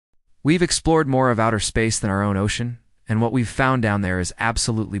We've explored more of outer space than our own ocean, and what we've found down there is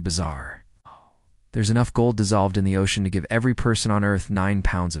absolutely bizarre. There's enough gold dissolved in the ocean to give every person on Earth 9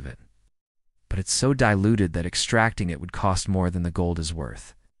 pounds of it. But it's so diluted that extracting it would cost more than the gold is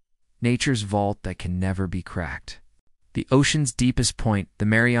worth. Nature's vault that can never be cracked. The ocean's deepest point, the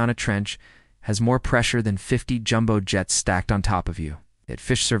Mariana Trench, has more pressure than 50 jumbo jets stacked on top of you. Yet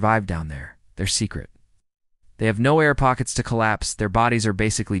fish survive down there. They're secret. They have no air pockets to collapse. Their bodies are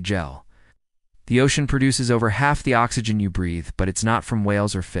basically gel. The ocean produces over half the oxygen you breathe, but it's not from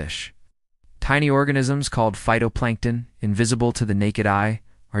whales or fish. Tiny organisms called phytoplankton, invisible to the naked eye,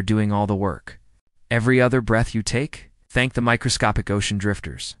 are doing all the work. Every other breath you take, thank the microscopic ocean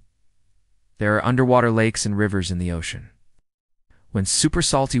drifters. There are underwater lakes and rivers in the ocean. When super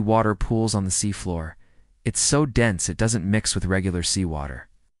salty water pools on the seafloor, it's so dense it doesn't mix with regular seawater.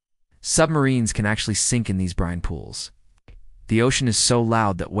 Submarines can actually sink in these brine pools. The ocean is so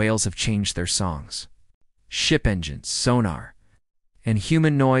loud that whales have changed their songs. Ship engines, sonar, and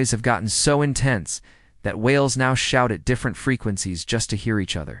human noise have gotten so intense that whales now shout at different frequencies just to hear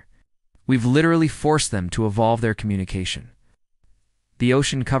each other. We've literally forced them to evolve their communication. The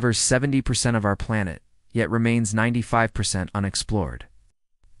ocean covers 70% of our planet, yet remains 95% unexplored.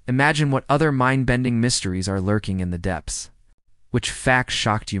 Imagine what other mind-bending mysteries are lurking in the depths. Which fact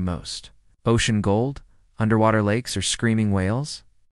shocked you most? Ocean gold, underwater lakes, or screaming whales?